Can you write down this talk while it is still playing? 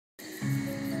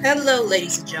Hello,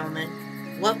 ladies and gentlemen.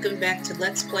 Welcome back to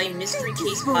Let's Play Mystery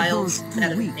Case For those Files, too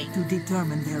Madam weak Fate. to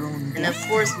determine their own And of destiny.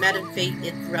 course, Madam Fate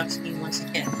interrupts me once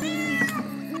again.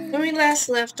 When we last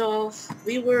left off,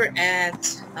 we were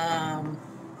at,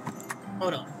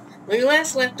 hold on. When we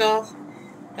last left off,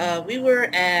 we were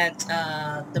at,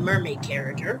 the Mermaid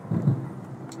character.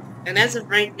 And as of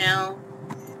right now,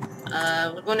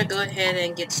 we're going to go ahead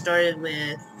and get started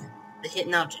with the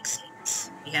hidden object scenes.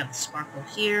 We have the sparkle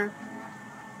here.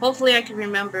 Hopefully I can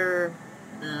remember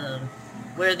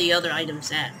where the other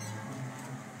item's at.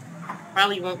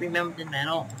 Probably won't remember them at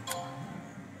all.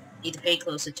 Need to pay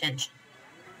close attention.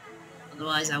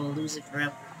 Otherwise I will lose it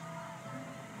forever.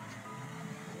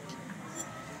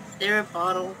 Is there a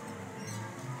bottle?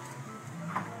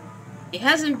 It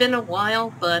hasn't been a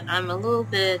while, but I'm a little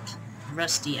bit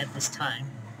rusty at this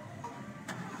time.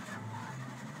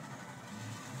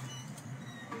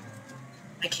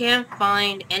 I can't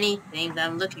find anything that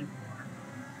I'm looking for.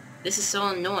 This is so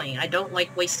annoying. I don't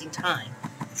like wasting time.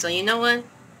 So you know what?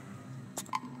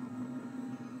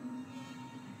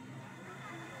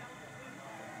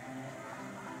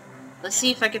 Let's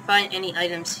see if I can find any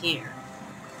items here.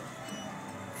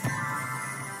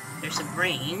 There's a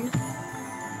brain.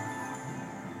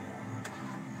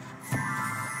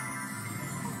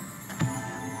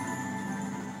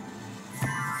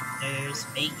 There's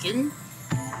bacon.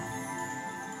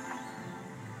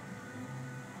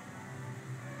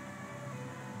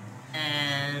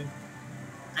 And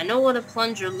I know what a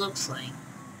plunger looks like,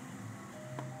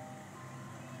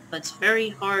 but it's very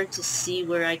hard to see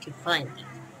where I can find it.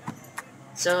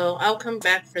 So I'll come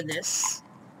back for this.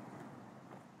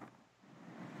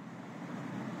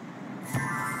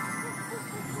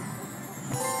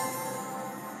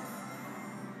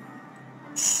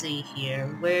 Let's see here.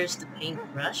 Where's the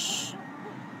paintbrush?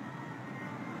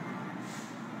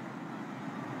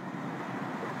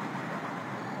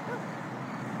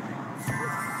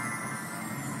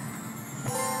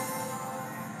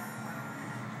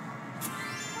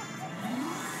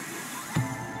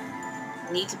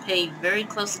 I need to pay very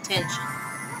close attention,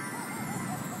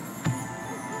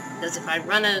 because if I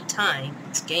run out of time,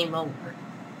 it's game over.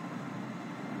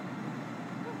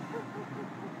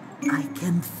 I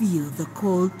can feel the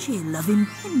cold chill of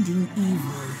impending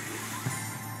evil.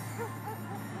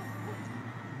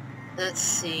 Let's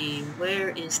see,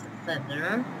 where is the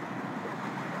feather?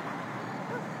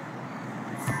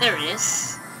 There it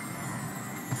is.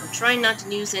 I'm trying not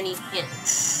to use any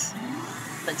hints,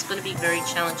 but it's going to be very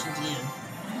challenging to do.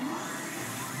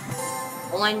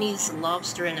 All I need is a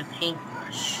lobster and a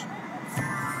paintbrush.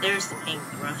 There's the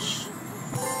paintbrush.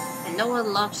 I know what a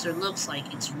lobster looks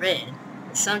like. It's red.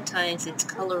 And sometimes it's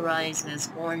colorized as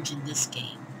orange in this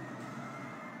game.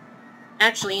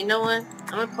 Actually, you know what? I'm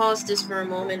gonna pause this for a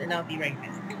moment and I'll be right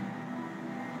back.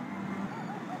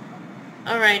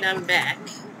 Alright, I'm back.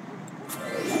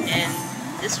 And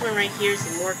this one right here is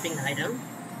the morphing item.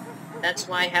 That's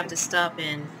why I have to stop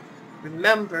and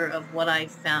remember of what I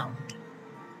found.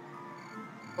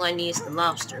 All I need is the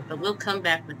lobster, but we'll come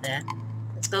back with that.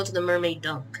 Let's go to the mermaid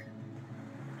dunk.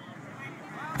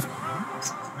 There's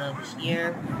a club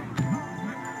here.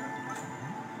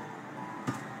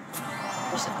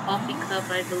 There's a coffee cup,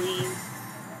 I believe.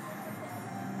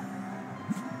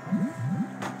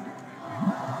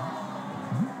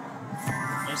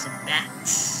 There's a bat.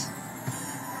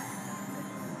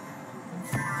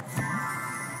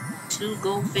 2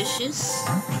 goldfishes.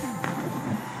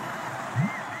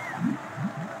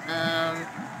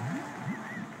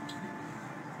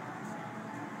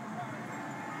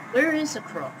 Where is a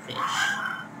crawfish?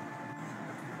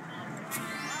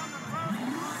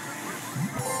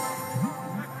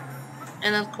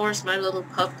 And of course my little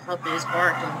pup is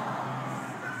barking,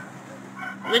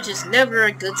 which is never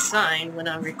a good sign when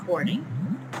I'm recording.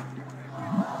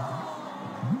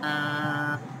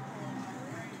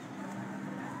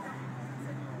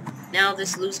 Now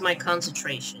this lose my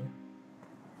concentration.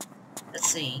 Let's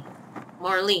see.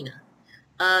 Marlena.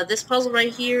 This puzzle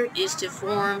right here is to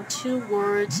form 2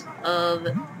 words of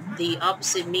the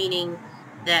opposite meaning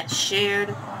that shared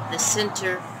the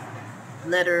center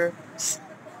letter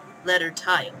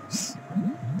tiles.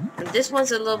 And this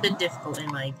one's a little bit difficult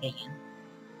in my opinion.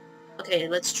 Okay,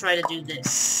 let's try to do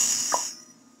this.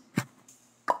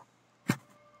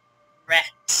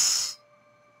 Rat.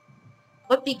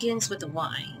 What begins with a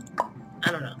Y?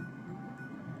 I don't know.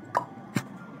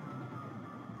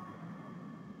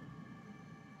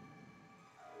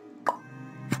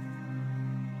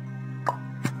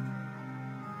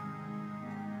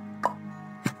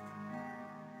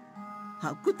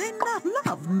 How could they not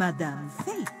love Madame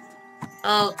Fate?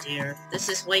 Oh dear, this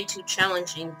is way too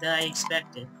challenging than I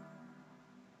expected.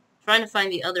 Trying to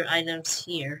find the other items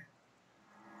here.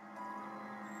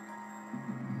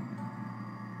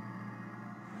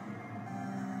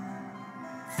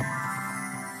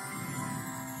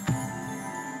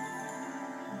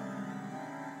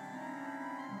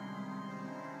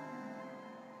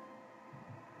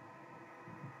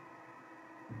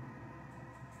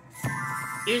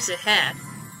 Here's a hat.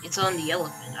 It's on the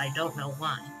elephant. I don't know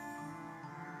why.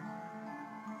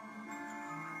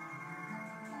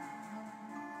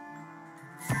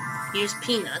 Here's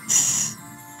peanuts.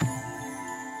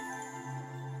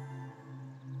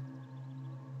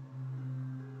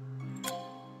 I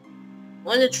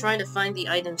want to try to find the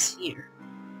items here.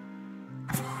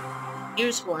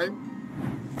 Here's one.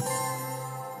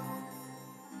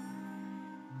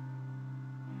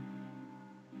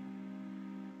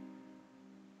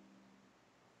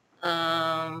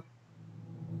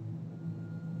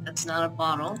 That's not a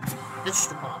bottle. This is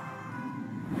the bottle.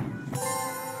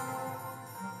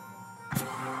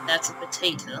 That's a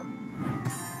potato.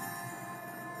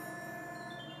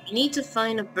 You need to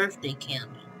find a birthday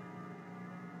candle.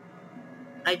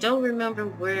 I don't remember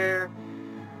where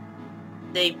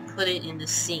they put it in the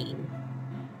scene.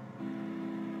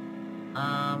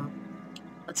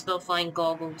 Let's go find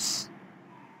goggles.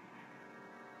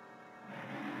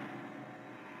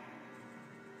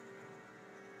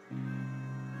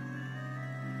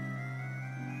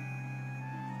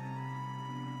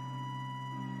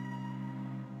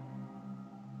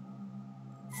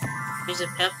 Here's a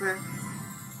pepper.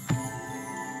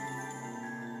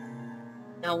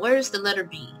 Now where's the letter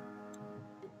B?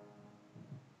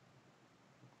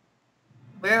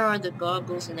 Where are the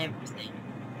goggles and everything?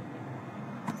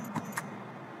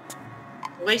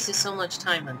 I wasted so much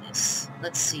time on this.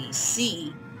 Let's see.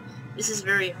 C. This is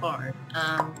very hard.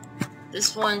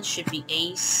 This one should be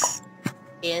ace.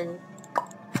 In.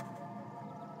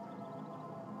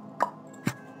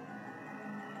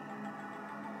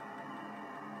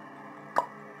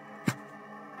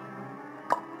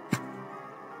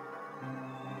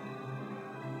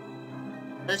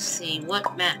 Let's see,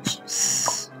 what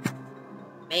matches?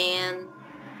 Man.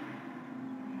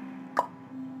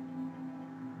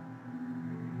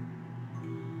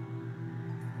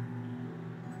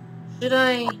 Should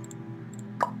I?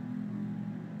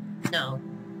 No.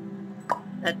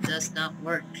 That does not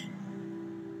work.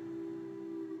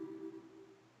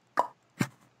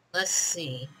 Let's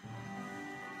see.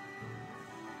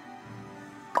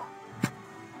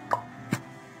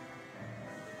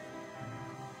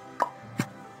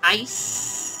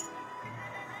 Ice.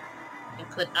 You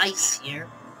put ice here.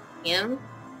 M.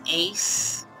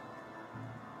 Ace.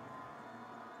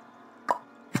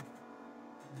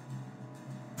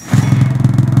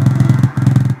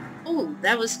 Ooh,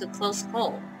 that was the close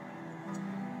call.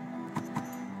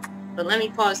 But let me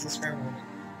pause this for a moment.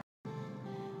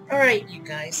 Alright, you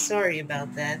guys, sorry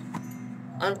about that.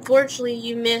 Unfortunately,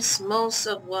 you missed most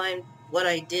of what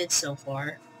I did so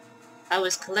far. I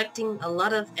was collecting a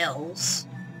lot of L's,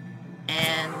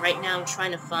 and right now I'm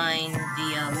trying to find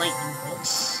the lightning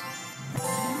bolts.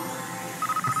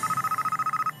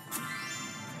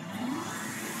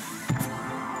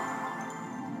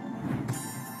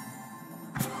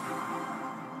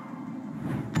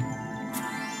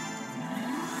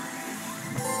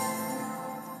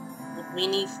 We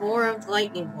need 4 of the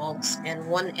lightning bolts and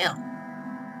 1 L.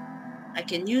 I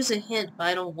can use a hint, but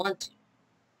I don't want to.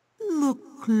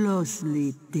 Look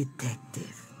closely,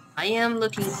 detective. I am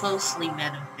looking closely,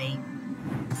 Madam Fate.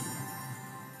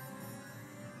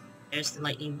 There's the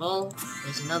lightning bolt.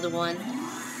 There's another one.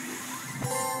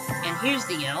 And here's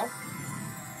the L.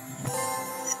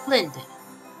 Splendid.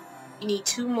 You need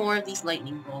 2 more of these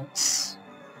lightning bolts.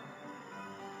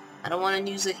 I don't want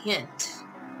to use a hint.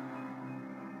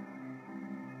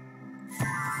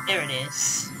 There it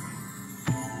is.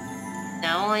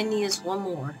 Now all I need is 1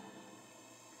 more.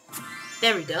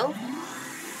 There we go.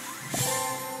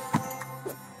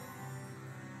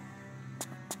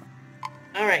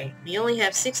 Alright, we only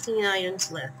have 16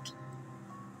 items left.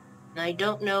 And I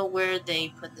don't know where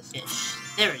they put the fish.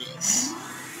 There it is.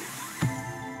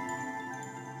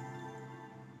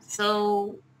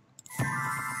 So,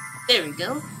 there we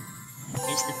go.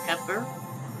 Here's the pepper.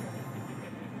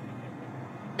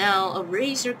 Now, a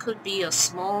razor could be a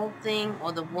small thing,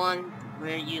 or the one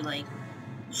where you, like,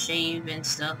 shave and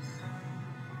stuff.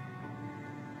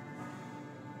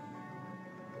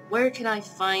 Where can I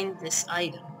find this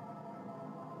item?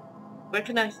 Where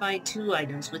can I find 2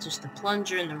 items, which is the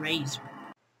plunger and the razor?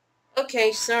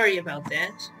 Okay, sorry about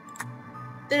that.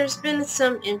 There's been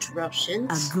some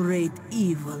interruptions. A great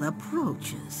evil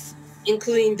approaches.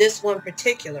 including this one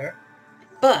particular.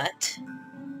 But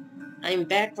I'm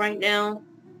back right now,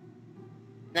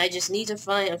 and I just need to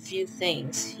find a few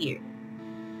things here.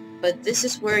 But this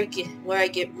is where I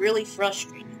get really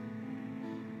frustrated.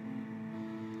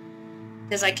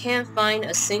 Because I can't find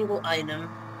a single item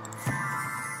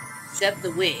except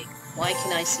the wig. Why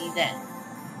can I see that?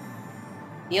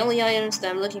 The only items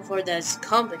that I'm looking for that's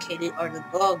complicated are the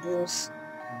goggles,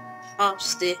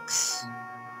 chopsticks.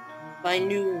 If I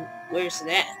knew where's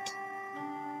that.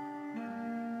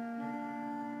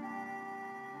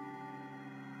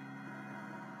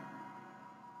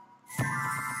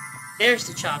 There's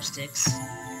the chopsticks.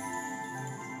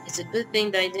 It's a good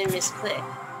thing that I didn't misclick.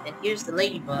 And here's the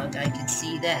ladybug, I can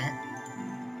see that.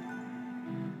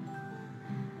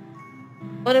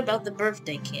 What about the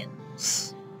birthday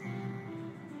candles?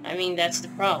 I mean, that's the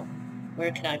problem.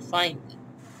 Where can I find them?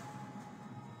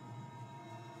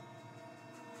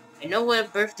 I know what a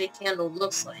birthday candle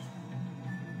looks like.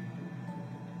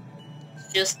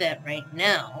 It's just that right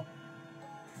now,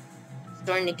 I'm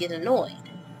starting to get annoyed.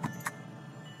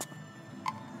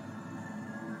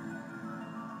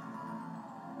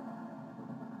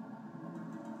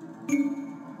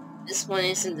 This one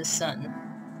isn't the sun.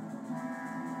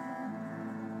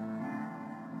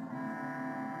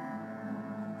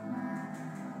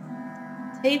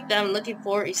 Tape that I'm looking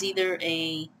for is either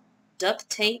a duct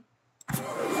tape.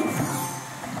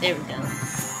 There we go.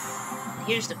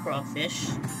 Here's the crawfish.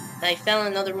 I found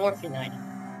another morphine item.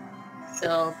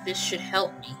 So this should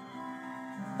help me.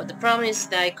 But the problem is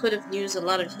that I could have used a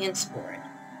lot of hints for it.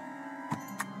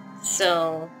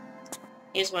 So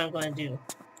here's what I'm going to do.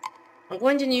 I'm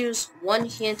going to use one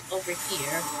hint over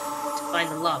here to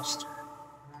find the lobster.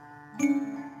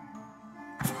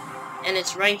 And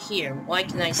it's right here. Why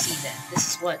can I see that?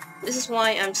 This is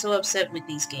why I'm so upset with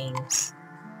these games.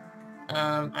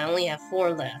 I only have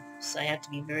 4 left, so I have to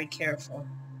be very careful.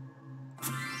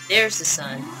 There's the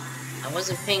sun. I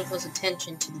wasn't paying close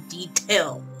attention to the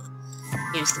detail.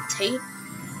 Here's the tape.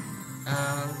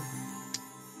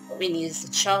 What we need is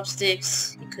the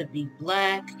chopsticks. It could be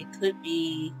black. It could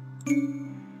be...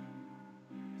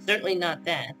 certainly not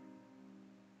that.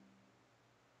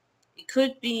 It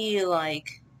could be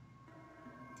like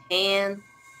tan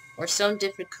or some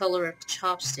different color of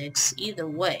chopsticks. Either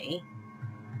way,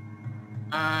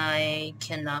 I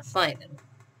cannot find them.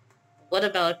 What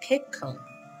about a pick cone?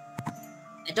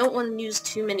 I don't want to use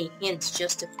too many hints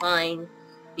just to find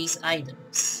these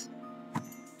items.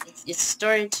 It's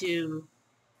starting to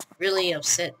really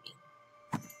upset me.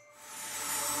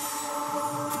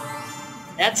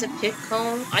 That's a pick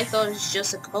cone? I thought it was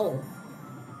just a cone.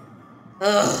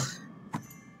 Ugh.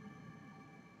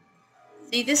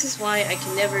 See, this is why I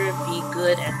can never be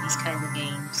good at these kind of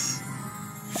games.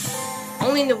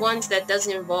 Only the ones that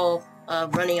doesn't involve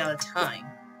running out of time.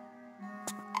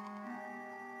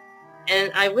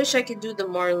 And I wish I could do the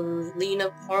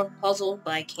Marlena puzzle,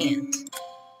 but I can't.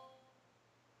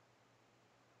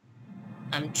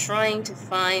 I'm trying to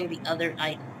find the other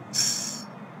items.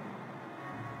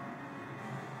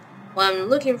 What I'm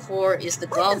looking for is the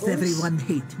goggles. Why does everyone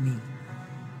hate me?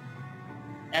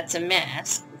 That's a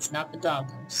mask. It's not the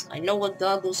goggles. I know what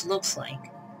goggles looks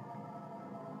like.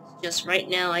 It's just right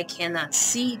now I cannot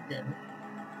see them.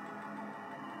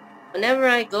 Whenever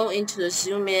I go into a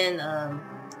zoom in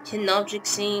hidden object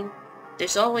scene,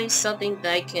 there's always something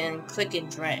that I can click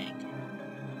and drag.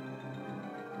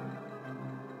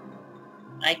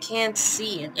 I can't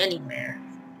see it anywhere.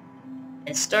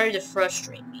 It started to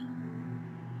frustrate me.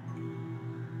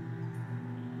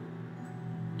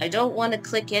 I don't want to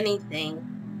click anything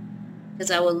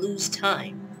because I will lose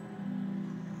time.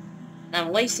 I'm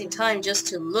wasting time just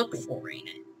to look for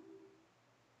it.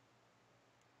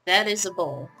 That is a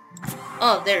bowl.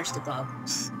 Oh, there's the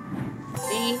goggles.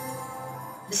 See?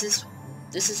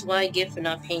 This is what I get for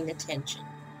not paying attention.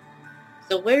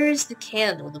 So where is the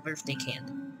candle, the birthday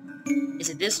candle? Is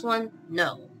it this one?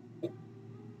 No.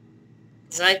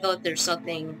 Because I thought there's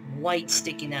something white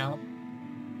sticking out.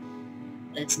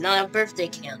 But it's not a birthday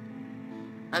candle.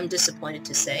 I'm disappointed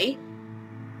to say.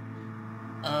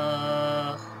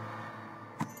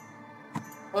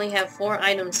 Only have 4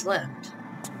 items left.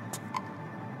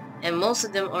 And most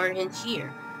of them are in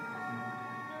here.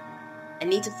 I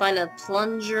need to find a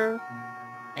plunger.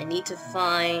 I need to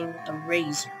find a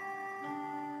razor.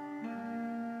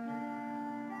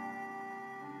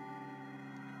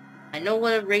 I know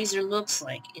what a razor looks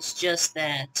like. It's just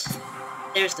that...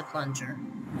 there's the plunger.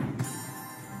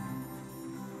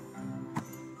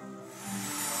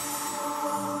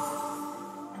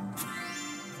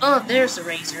 Oh, there's the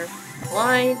razor.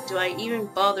 Why do I even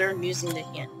bother using the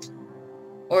hint?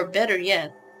 Or better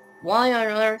yet, Why on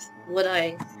earth would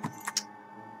I...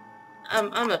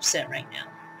 I'm upset right now.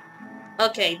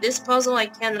 Okay, this puzzle I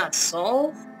cannot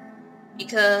solve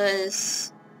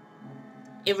because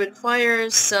it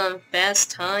requires some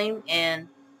fast time and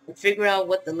figure out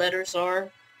what the letters are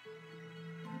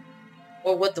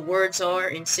or what the words are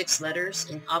in 6 letters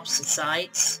in opposite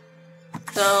sides.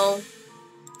 So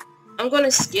I'm going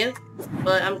to skip,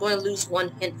 but I'm going to lose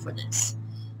 1 hint for this.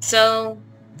 So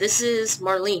this is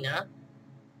Marlena,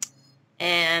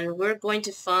 and we're going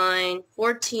to find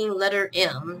 14 letter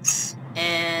M's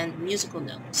and musical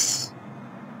notes.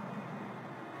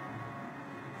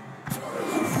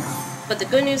 But the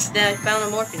good news is that I found a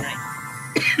morphinite.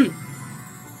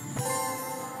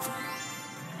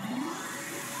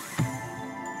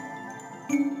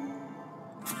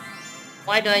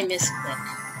 Why do I misclick?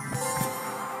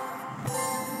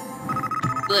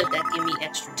 Good, that gave me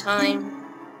extra time.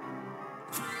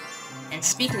 And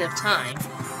speaking of time,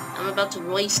 I'm about to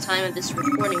waste time on this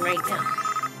recording right now.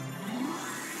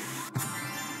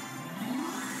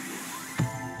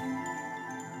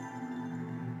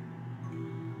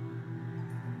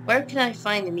 Where can I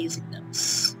find the music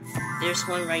notes? There's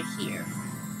one right here.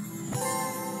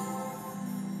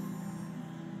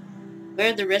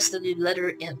 Where are the rest of the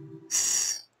letter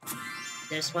M's?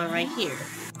 There's one right here.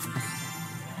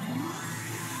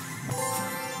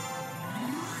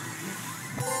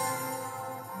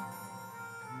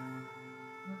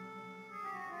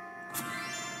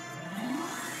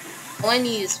 All I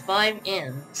need is 5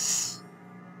 M's.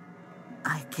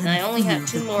 And I only have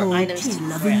 2 more items to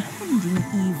grab.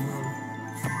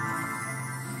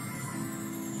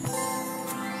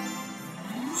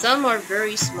 Some are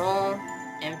very small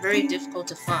and very difficult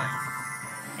to find.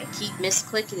 I keep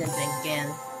misclicking them again.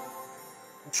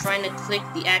 I'm trying to click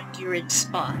the accurate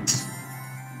spot.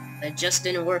 That just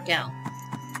didn't work out.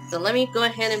 So let me go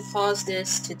ahead and pause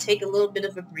this to take a little bit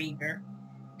of a breather.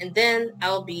 And then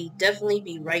I'll definitely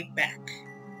be right back.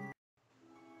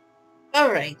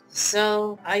 Alright,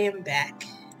 so I am back.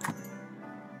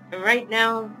 And right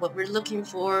now, what we're looking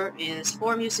for is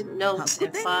 4 music notes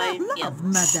and 5 M's.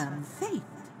 Madame Faith?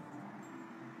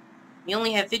 We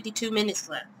only have 52 minutes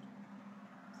left.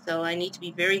 So I need to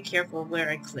be very careful where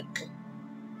I click.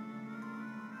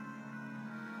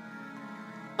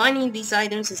 Finding these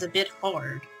items is a bit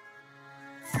hard.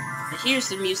 But here's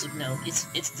the music note.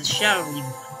 It's the shadowy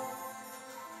one.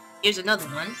 Here's another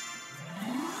one.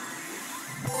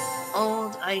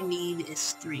 All I need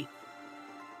is 3.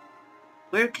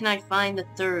 Where can I find the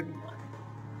 3rd one?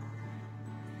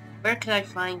 Where can I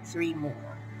find 3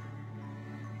 more?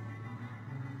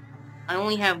 I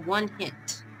only have 1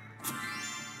 hint.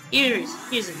 Here's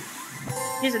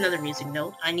another music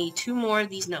note. I need 2 more of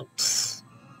these notes.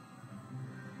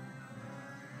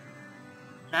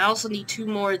 And I also need 2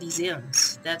 more of these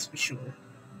M's, that's for sure.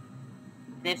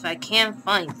 And if I can't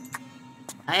find them,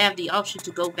 I have the option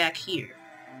to go back here.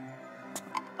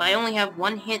 But I only have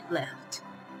 1 hint left.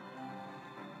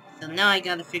 So now I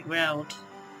gotta figure out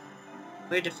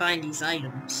where to find these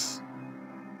items.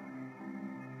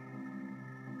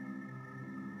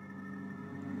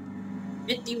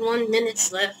 "51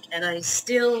 minutes left and I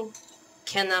still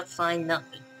cannot find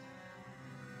nothing.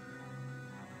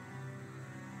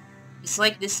 It's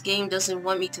like this game doesn't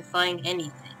want me to find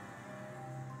anything.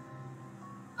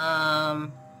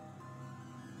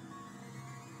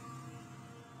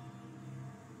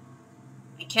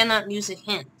 I cannot use a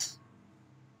hint.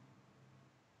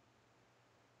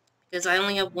 Because I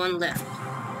only have 1 left.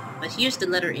 But here's the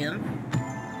letter M.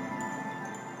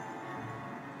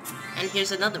 And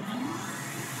here's another one.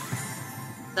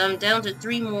 So I'm down to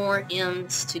 3 more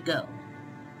M's to go.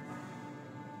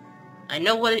 I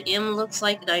know what an M looks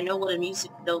like, and I know what a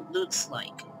music note looks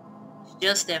like. It's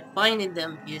just that finding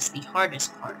them is the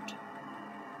hardest part.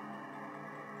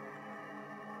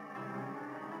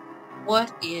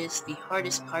 What is the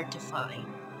hardest part to find?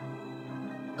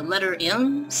 The letter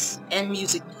M's and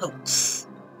music notes.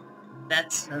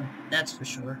 That's for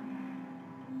sure.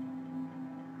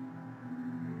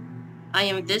 I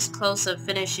am this close of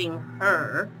finishing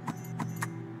her.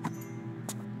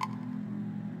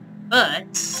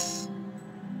 But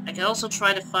I can also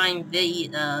try to find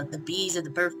the bees of the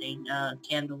birthday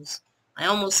candles. I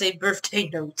almost say birthday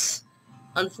notes.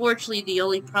 Unfortunately, the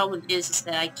only problem is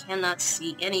that I cannot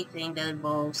see anything that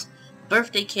involves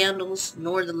birthday candles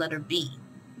nor the letter B.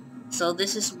 So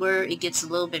this is where it gets a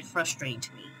little bit frustrating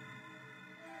to me.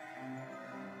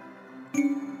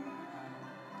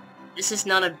 This is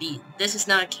not a bee. This is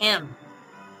not a candle.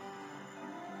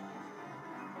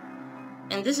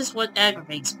 And this is what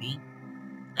aggravates me.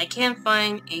 I can't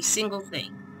find a single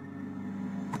thing.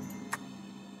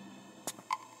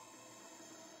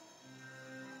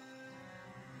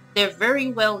 They're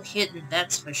very well hidden,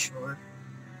 that's for sure.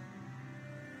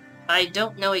 I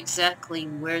don't know exactly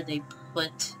where they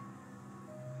put...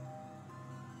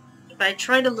 If I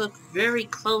try to look very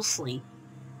closely,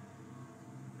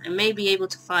 I may be able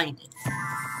to find it.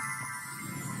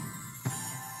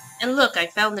 And look, I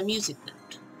found the music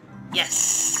note.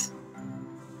 Yes!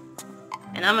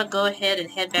 And I'm gonna go ahead and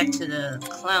head back to the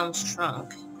clown's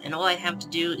trunk. And all I have to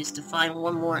do is to find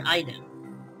one more item.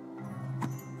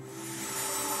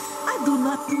 I do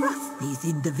not trust these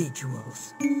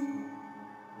individuals.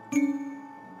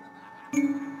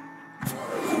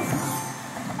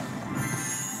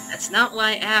 That's not what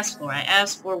I asked for. I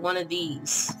asked for one of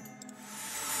these.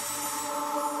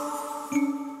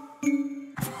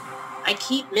 I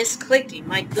keep misclicking,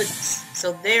 my goodness.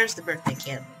 So there's the birthday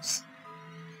candles.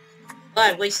 Oh,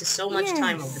 I wasted so much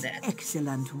time over that.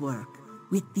 Excellent work.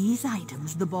 With these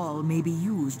items, the ball may be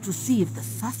used to see if the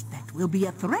suspect will be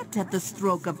a threat at the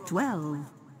stroke of 12.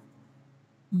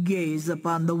 Gaze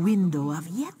upon the window of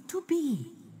yet to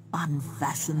be.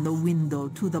 Unfasten the window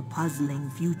to the puzzling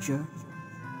future.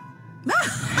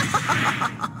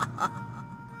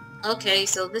 Okay,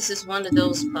 so this is one of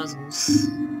those puzzles.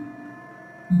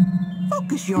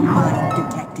 Focus your mind,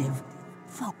 detective.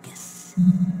 Focus.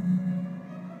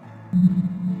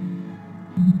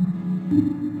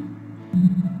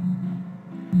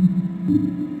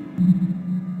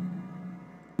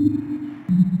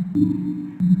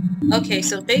 Okay,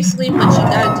 so basically what you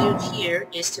gotta do here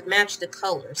is to match the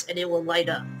colors and it will light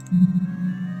up.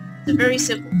 It's a very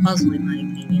simple puzzle in my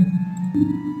opinion.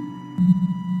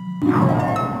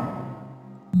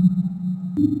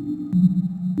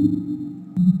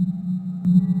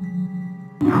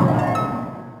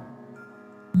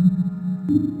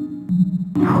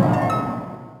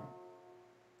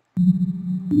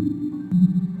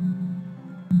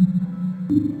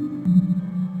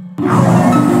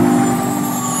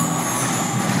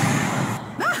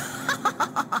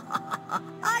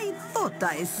 I thought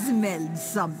I smelled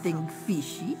something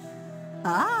fishy.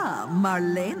 Ah,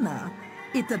 Marlena.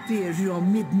 It appears your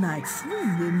midnight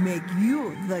swim will make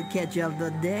you the catch of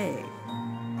the day.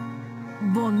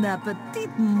 Bon appetit,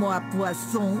 moi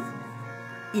poisson.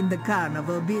 In the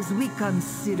carnival biz, we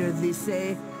consider this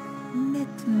a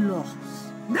net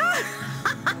loss.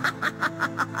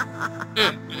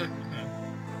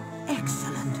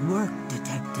 Excellent work,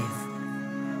 detective.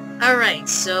 Alright,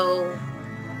 so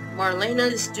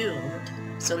Marlena is doomed.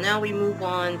 So now we move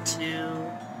on to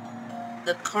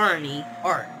the Carney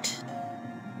art.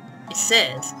 It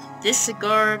says, this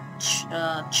cigar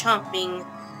chomping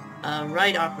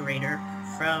ride operator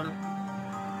from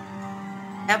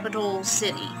Capital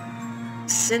City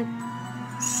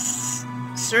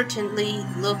certainly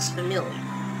looks familiar.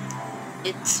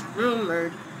 It's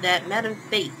rumored that Madame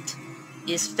Fate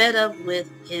is fed up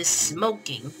with his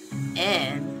smoking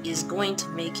and is going to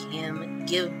make him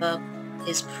give up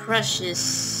his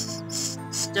precious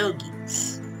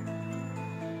stogies.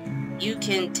 You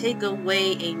can take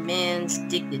away a man's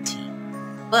dignity,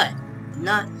 but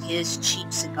not his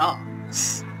cheap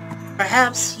cigars.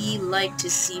 Perhaps he'd like to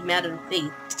see Madame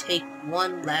Fate take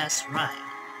one last ride.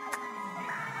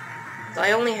 So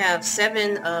I only have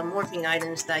 7 morphing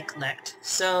items that I collect.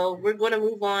 So we're going to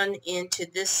move on into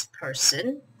this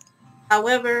person.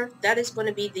 However, that is going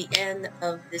to be the end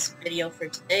of this video for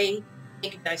today.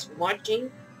 Thank you guys for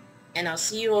watching, and I'll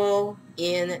see you all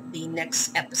in the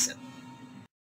next episode.